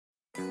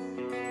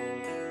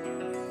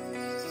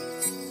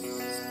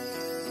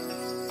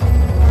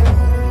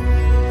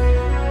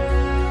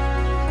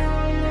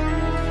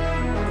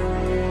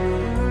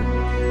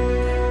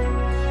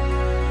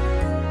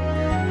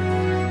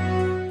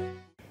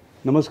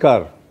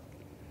नमस्कार.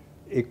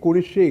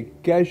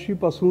 1981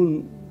 पासून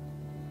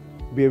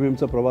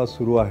BMMचा प्रवास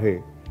सुरू आहे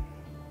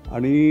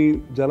आणि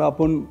ज्याला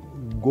आपण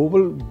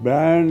global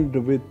brand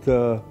with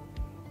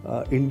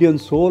Indian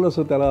soul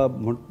असं त्याला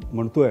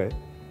म्हणतोय,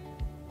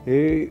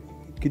 हे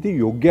किती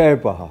योग्य आहे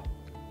पहा.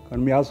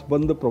 कारण मी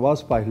आजपर्यंत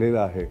प्रवास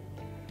पाहिलेला आहे.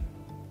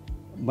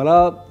 मला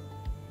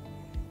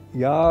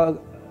या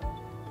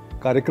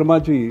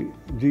कार्यक्रमाची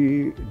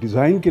जी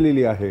डिझाईन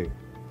केलेली आहे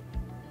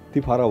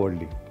ती फार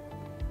आवडली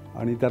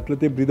आणि त्यातलं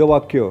ते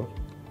ब्रीदवाक्य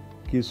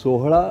की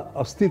सोहळा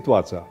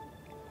अस्तित्वाचा.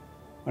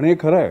 आणि हे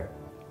खरं आहे,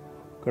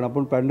 कारण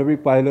आपण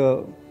पॅन्डेमिक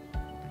पाहिलं,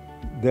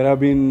 देर have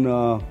bin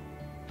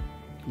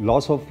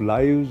loss of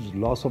lives,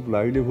 loss of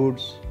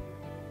लाईव्हलीहूड्स,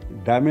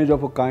 damage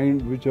of a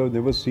kind which have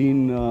never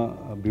seen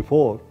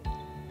before.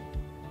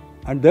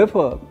 And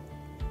therefore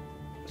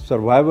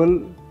survival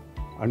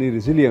आणि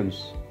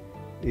रेझिलियन्स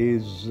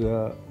is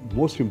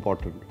most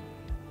important.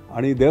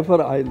 आणि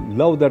therefore I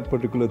love that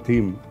particular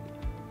theme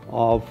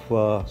of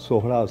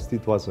सोहळा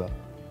अस्तित्वाचा.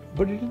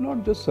 But it is not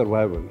just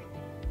survival.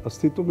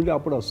 अस्तित्व म्हणजे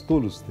आपण असतो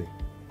नुसते.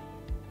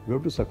 We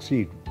have to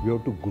succeed. We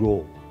have to grow.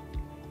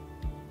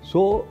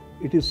 So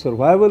it is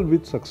survival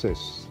with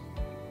success.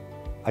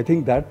 I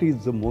think that is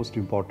the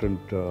most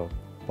important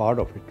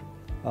part of it.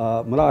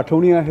 मला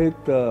आठवणी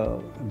आहेत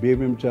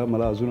BMMच्या.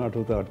 मला अजून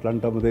आठवतं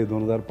अटलांटामध्ये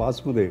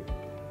 2005 मध्ये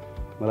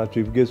मला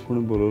चीफ गेस्ट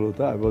म्हणून बोलवलं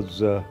होतं.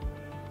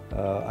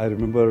 I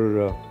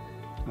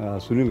remember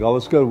Sunil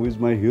Gavaskar, who is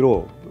my hero,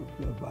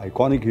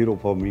 iconic hero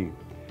for me.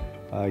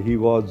 He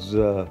was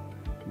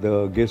the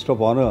guest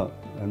of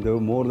honour and they were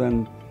more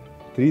than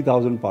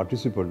 3,000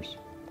 participants.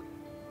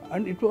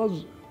 And it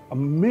was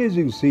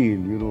amazing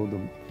scene, you know, the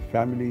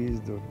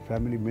families, the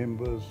family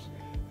members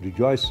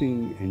rejoicing,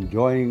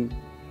 enjoying.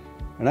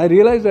 And I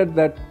realized at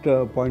that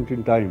point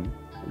in time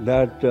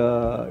that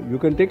you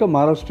can take a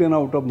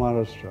Maharashtrian out of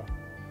Maharashtra,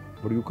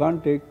 but you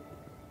can't take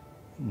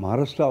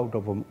Maharashtra out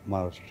of a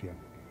Maharashtrian.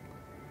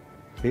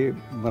 हे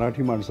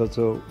मराठी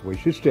माणसाचं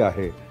वैशिष्ट्य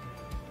आहे.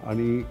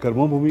 आणि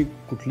कर्मभूमी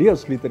कुठली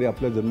असली तरी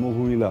आपल्या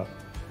जन्मभूमीला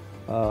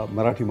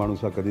मराठी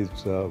माणूस हा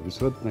कधीच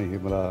विसरत नाही, हे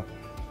मला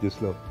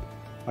दिसलं.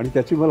 आणि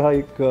त्याची मला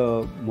एक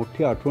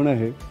मोठी आठवण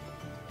आहे.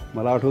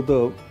 मला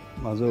आठवतं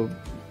माझं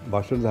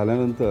भाषण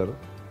झाल्यानंतर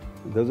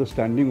there was a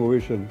standing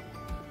ovation.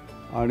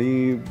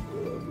 आणि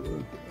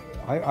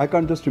I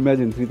can't just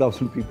imagine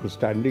 3,000 people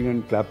standing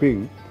and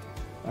clapping.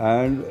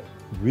 And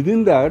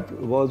within that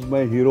was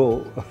my hero,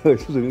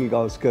 Sunil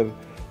Gavaskar,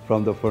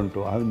 from the front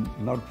row. I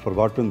have not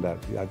forgotten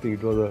that. I think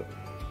it was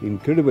an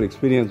incredible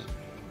experience.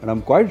 And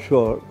I'm quite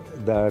sure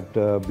that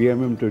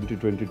BMM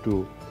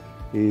 2022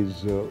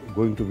 is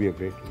going to be a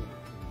great one.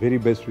 Very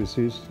best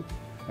wishes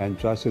and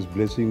choicest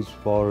blessings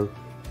for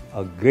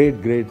a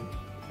great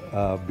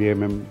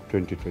BMM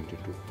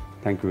 2022.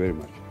 Thank you very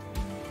much.